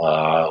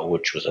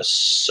 which was a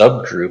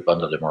subgroup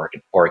under the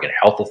Oregon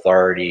Health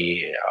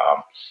Authority,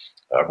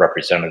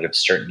 representatives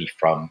certainly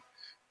from,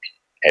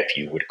 if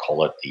you would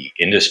call it, the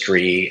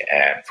industry,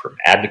 and from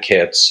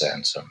advocates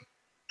and some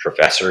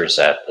professors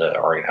at the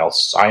Oregon Health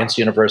Science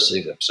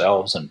University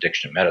themselves and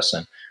addiction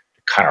medicine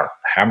to kind of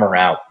hammer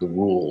out the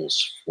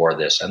rules for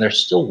this. And they're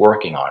still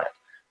working on it.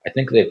 I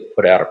think they've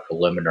put out a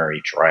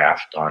preliminary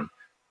draft on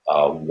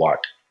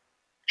what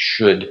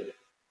should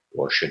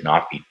or should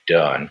not be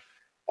done.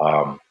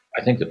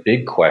 I think the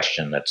big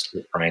question that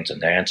remains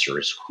unanswered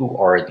is who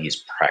are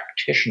these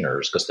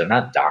practitioners, because they're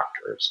not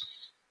doctors,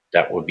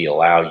 that would be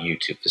allow you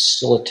to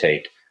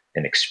facilitate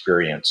an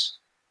experience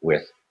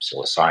with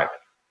psilocybin.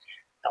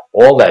 Now,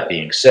 all that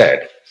being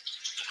said,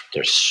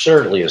 there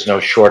certainly is no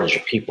shortage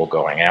of people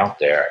going out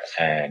there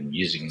and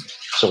using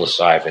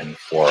psilocybin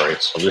for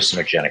its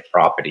hallucinogenic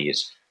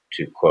properties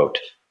to, quote,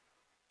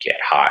 get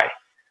high.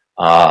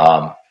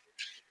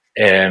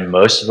 And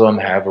most of them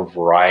have a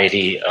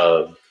variety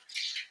of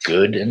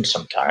good and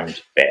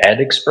sometimes bad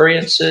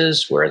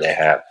experiences where they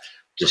have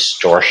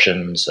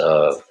distortions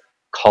of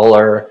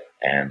color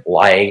and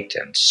light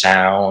and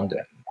sound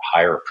and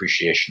higher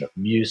appreciation of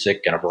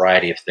music and a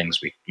variety of things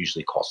we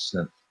usually call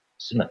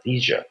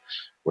synesthesia,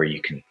 where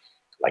you can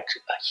like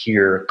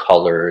hear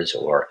colors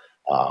or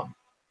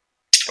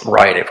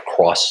variety of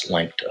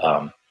cross-linked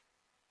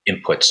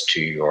inputs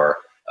to your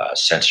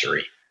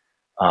sensory.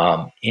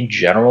 In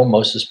general,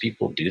 most of these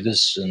people do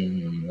this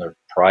in the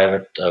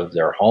private of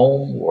their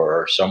home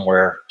or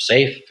somewhere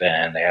safe,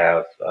 and they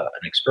have an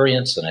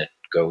experience, and it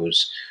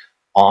goes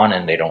on,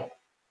 and they don't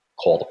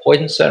call the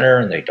poison center,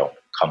 and they don't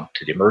come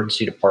to the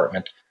emergency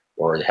department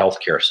or the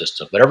healthcare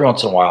system. But every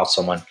once in a while,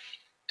 someone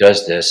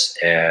does this,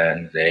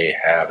 and they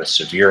have a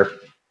severe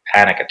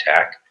panic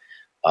attack,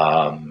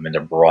 and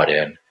they're brought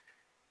in.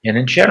 And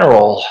in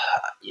general,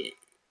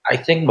 I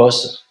think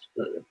most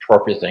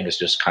appropriate thing is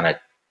just kind of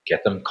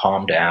get them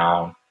calmed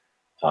down,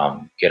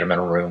 get them in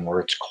a room where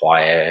it's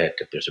quiet.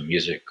 If there's a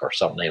music or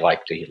something they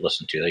like to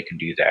listen to, they can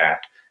do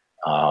that.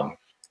 And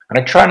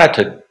I try not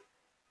to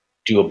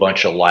do a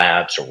bunch of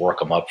labs or work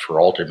them up for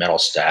altered mental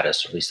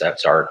status. At least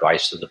that's our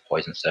advice to the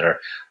Poison Center.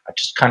 I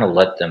just kind of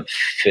let them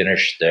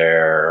finish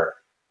their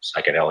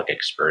psychedelic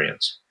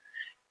experience.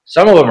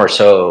 Some of them are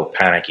so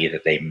panicky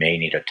that they may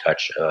need a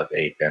touch of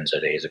a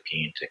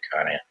benzodiazepine to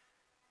kind of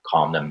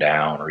calm them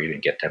down or even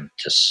get them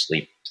to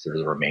sleep through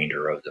the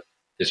remainder of the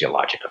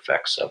physiologic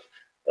effects of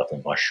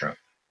the mushroom.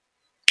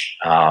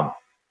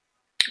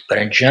 But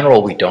in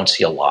general, we don't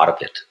see a lot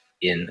of it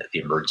in the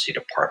emergency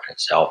department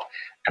itself.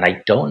 And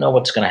I don't know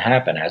what's going to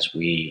happen as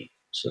we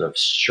sort of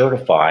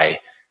certify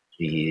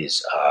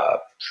these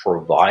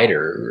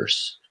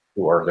providers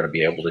who are going to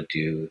be able to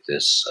do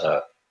this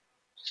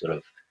sort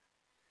of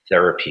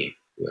therapy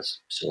with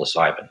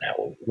psilocybin.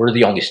 Now, we're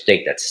the only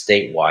state that's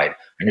statewide. I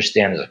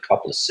understand there's a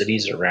couple of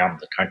cities around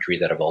the country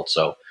that have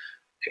also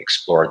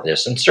explored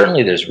this. And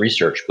certainly there's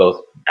research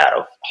both out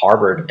of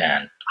Harvard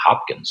and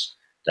Hopkins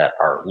that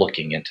are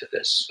looking into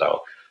this.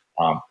 So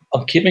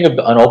I'm keeping an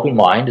open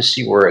mind to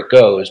see where it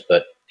goes.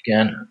 But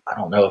again, I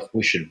don't know if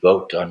we should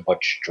vote on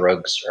which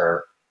drugs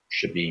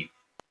should be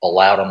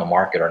allowed on the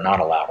market or not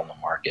allowed on the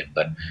market.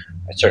 But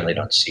I certainly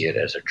don't see it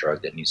as a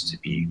drug that needs to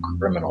be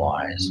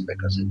criminalized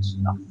because it's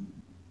not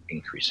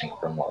increasing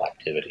criminal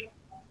activity.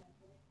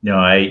 No,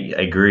 I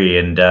agree.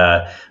 And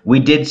we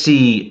did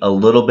see a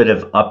little bit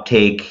of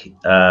uptake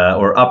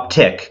or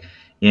uptick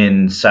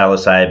in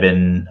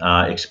psilocybin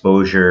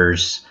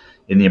exposures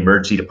in the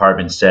emergency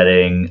department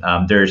setting.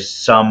 There's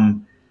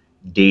some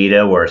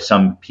data or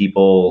some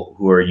people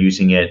who are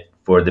using it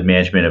for the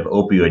management of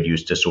opioid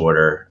use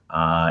disorder.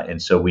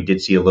 And so we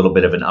did see a little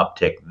bit of an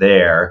uptick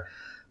there.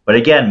 But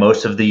again,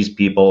 most of these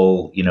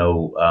people,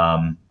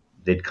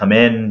 they'd come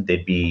in,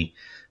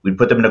 we'd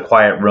put them in a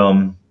quiet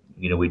room.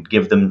 We'd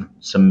give them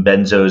some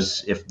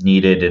benzos if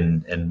needed,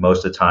 and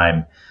most of the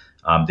time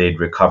they'd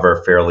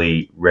recover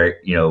fairly,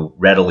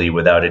 readily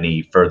without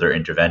any further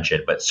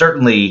intervention. But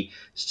certainly,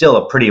 still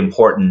a pretty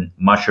important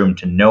mushroom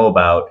to know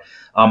about.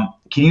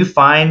 Can you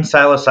find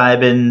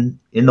psilocybin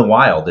in the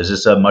wild? Is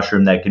this a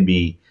mushroom that can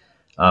be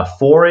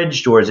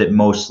foraged, or is it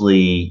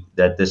mostly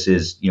that this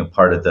is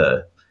part of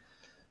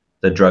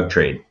the drug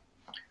trade?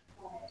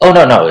 Oh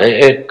no,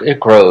 it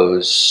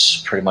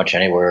grows pretty much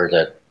anywhere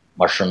that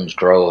mushrooms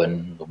grow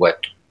in the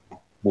wet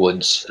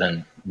woods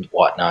and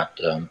whatnot.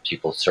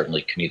 People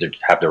certainly can either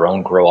have their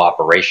own grow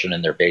operation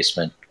in their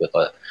basement with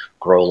a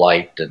grow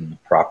light and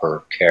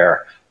proper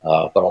care,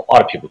 but a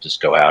lot of people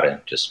just go out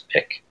and just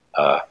pick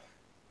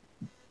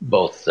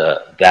both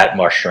that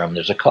mushroom.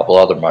 There's a couple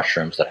other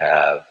mushrooms that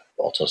have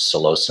also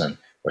psilocin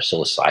or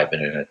psilocybin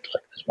in it.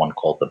 Like there's one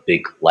called the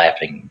Big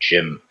Laughing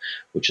Gym,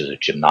 which is a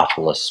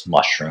gymnophilus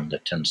mushroom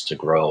that tends to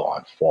grow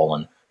on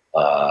fallen,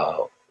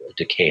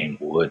 decaying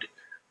wood.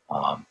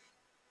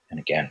 And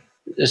again,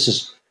 this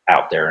is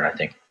out there, and I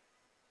think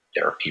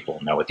there are people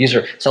who know it.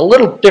 It's a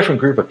little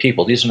different group of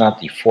people. These are not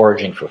the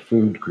foraging for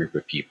food group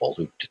of people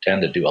who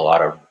tend to do a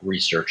lot of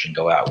research and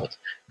go out with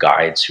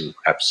guides who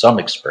have some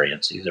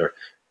experience. These are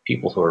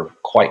people who are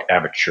quite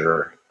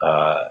amateur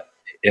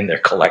in their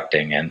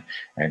collecting, and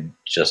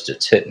just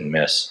it's hit and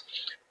miss.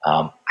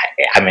 I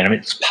mean,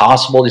 it's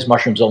possible these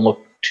mushrooms don't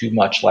look too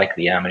much like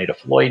the Amanita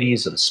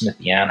phalloides or the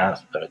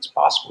Smithiana, but it's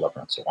possible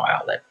every once in a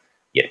while that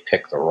you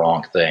pick the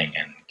wrong thing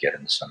and get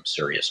into some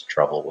serious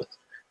trouble with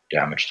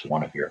damage to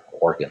one of your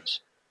organs.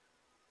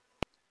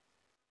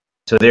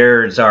 So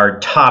there's our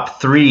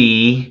top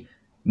 3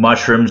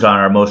 mushrooms on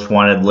our most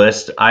wanted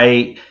list.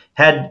 I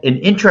had an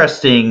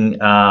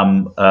interesting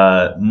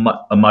a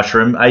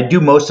mushroom. I do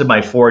most of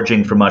my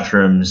foraging for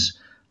mushrooms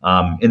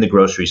in the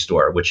grocery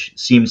store, which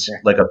seems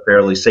like a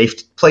fairly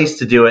safe place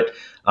to do it.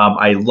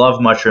 I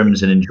love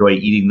mushrooms and enjoy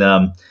eating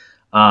them.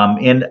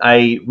 And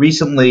I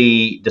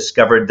recently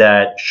discovered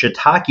that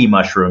shiitake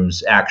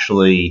mushrooms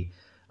actually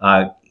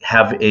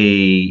have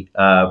a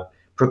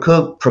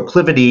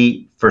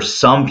proclivity for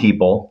some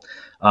people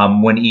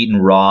when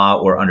eaten raw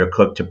or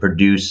undercooked to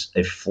produce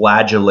a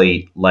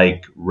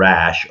flagellate-like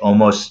rash,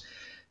 almost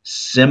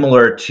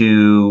similar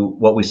to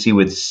what we see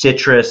with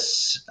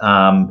citrus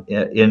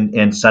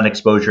in sun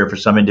exposure for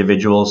some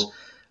individuals.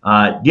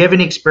 Do you have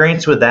any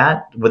experience with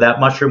that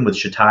mushroom, with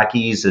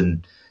shiitakes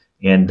and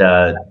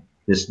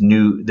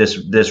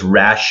this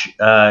rash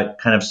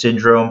kind of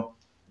syndrome?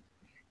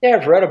 Yeah,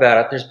 I've read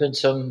about it. There's been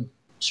some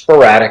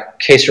sporadic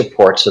case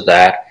reports of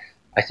that.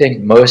 I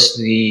think most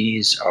of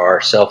these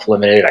are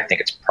self-limited. I think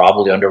it's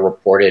probably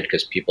underreported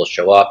because people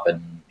show up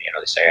and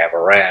they say I have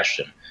a rash,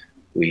 and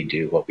we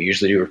do what we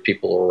usually do with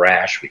people with a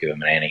rash. We give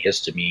them an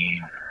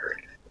antihistamine or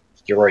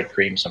steroid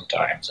cream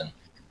sometimes, and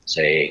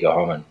say go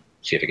home and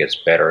see if it gets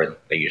better. And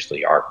they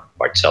usually are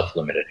quite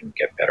self-limited and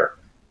get better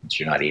once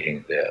you're not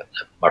eating the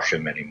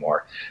mushroom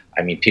anymore.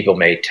 I mean, people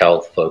may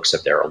tell folks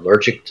that they're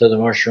allergic to the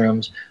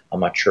mushrooms. I'm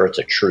not sure it's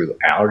a true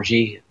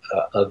allergy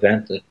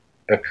event that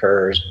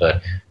occurs,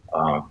 but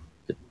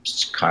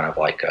it's kind of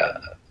like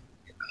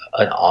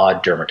an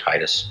odd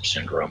dermatitis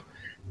syndrome.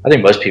 I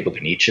think most people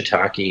can eat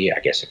shiitake. I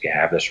guess if you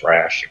have this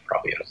rash, you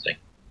probably ought to think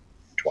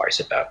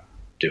twice about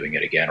doing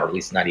it again, or at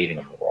least not eating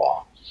them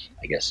raw,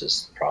 I guess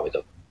is probably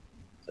the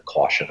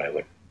caution I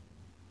would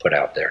put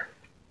out there.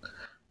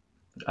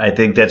 I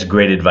think that's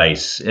great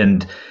advice.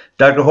 And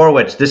Dr.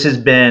 Horowitz, this has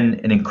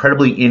been an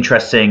incredibly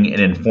interesting and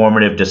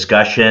informative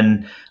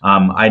discussion.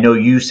 I know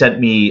you sent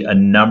me a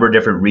number of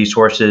different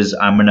resources.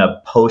 I'm going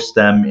to post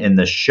them in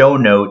the show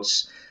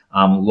notes.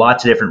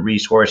 Lots of different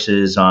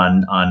resources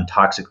on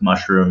toxic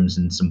mushrooms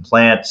and some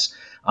plants.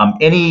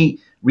 Any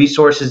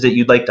resources that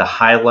you'd like to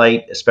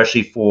highlight,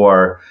 especially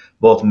for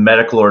both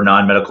medical or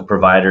non-medical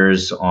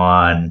providers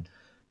on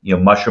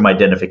mushroom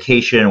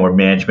identification or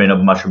management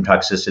of mushroom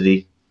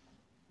toxicity?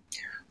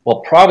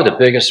 Well, probably the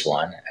biggest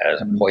one as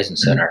a poison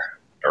center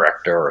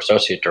director or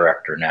associate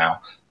director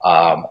now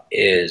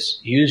is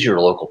use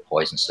your local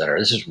poison center.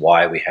 This is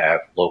why we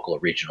have local or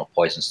regional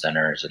poison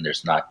centers, and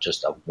there's not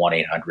just a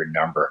 1-800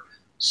 number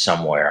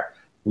somewhere.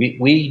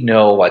 We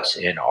know what's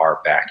in our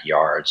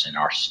backyards, in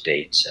our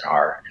states, in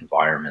our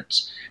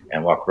environments,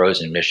 and what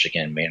grows in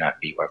Michigan may not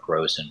be what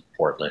grows in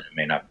Portland. It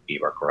may not be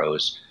what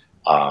grows,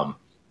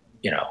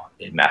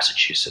 in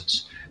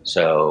Massachusetts.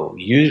 So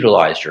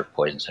utilize your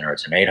poison center.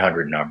 It's an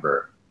 800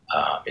 number.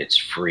 It's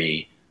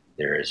free.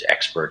 There's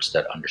experts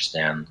that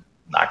understand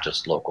not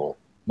just local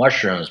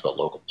mushrooms, but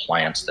local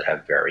plants that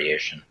have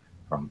variation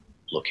from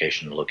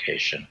location to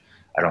location.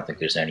 I don't think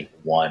there's any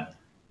one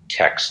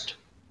text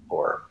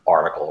or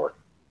article or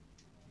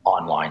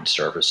online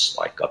service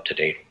like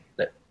UpToDate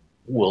that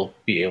will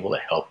be able to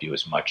help you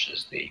as much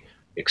as the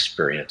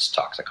experienced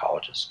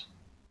toxicologist.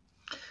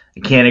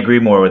 I can't agree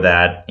more with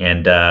that.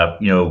 And,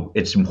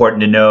 it's important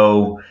to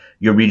know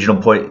your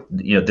regional point.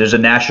 There's a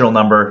national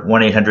number,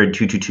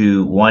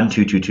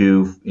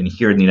 1-800-222-1222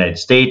 here in the United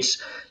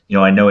States.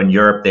 I know in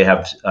Europe they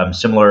have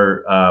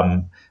similar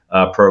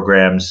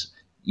programs.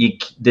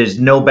 There's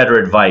no better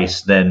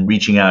advice than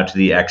reaching out to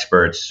the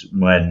experts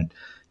when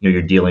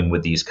you're dealing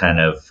with these kind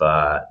of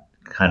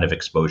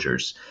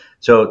exposures.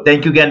 So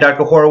thank you again,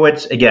 Dr.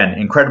 Horowitz. Again,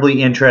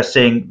 incredibly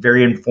interesting,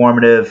 very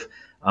informative.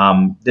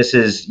 This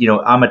is,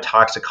 I'm a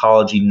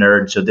toxicology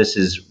nerd, so this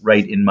is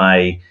right in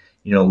my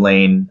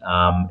lane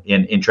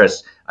in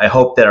interest. I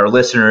hope that our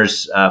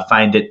listeners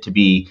find it to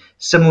be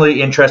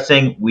similarly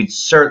interesting. We'd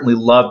certainly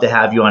love to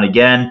have you on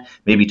again,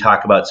 maybe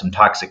talk about some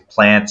toxic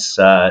plants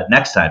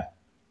next time.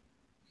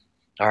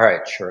 All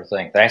right, sure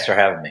thing. Thanks for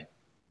having me.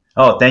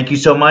 Oh, thank you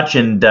so much.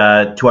 And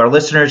to our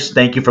listeners,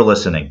 thank you for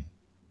listening.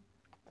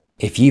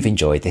 If you've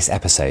enjoyed this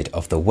episode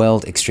of the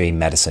World Extreme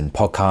Medicine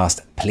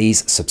podcast,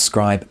 please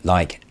subscribe,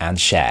 like, and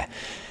share.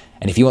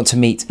 And if you want to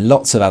meet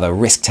lots of other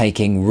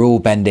risk-taking,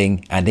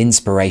 rule-bending, and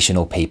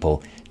inspirational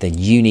people, then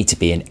you need to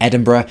be in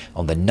Edinburgh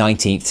on the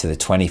 19th to the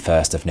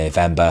 21st of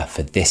November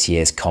for this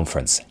year's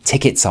conference.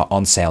 Tickets are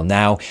on sale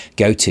now.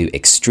 Go to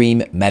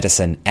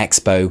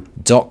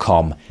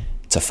extrememedicineexpo.com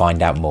to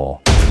find out more.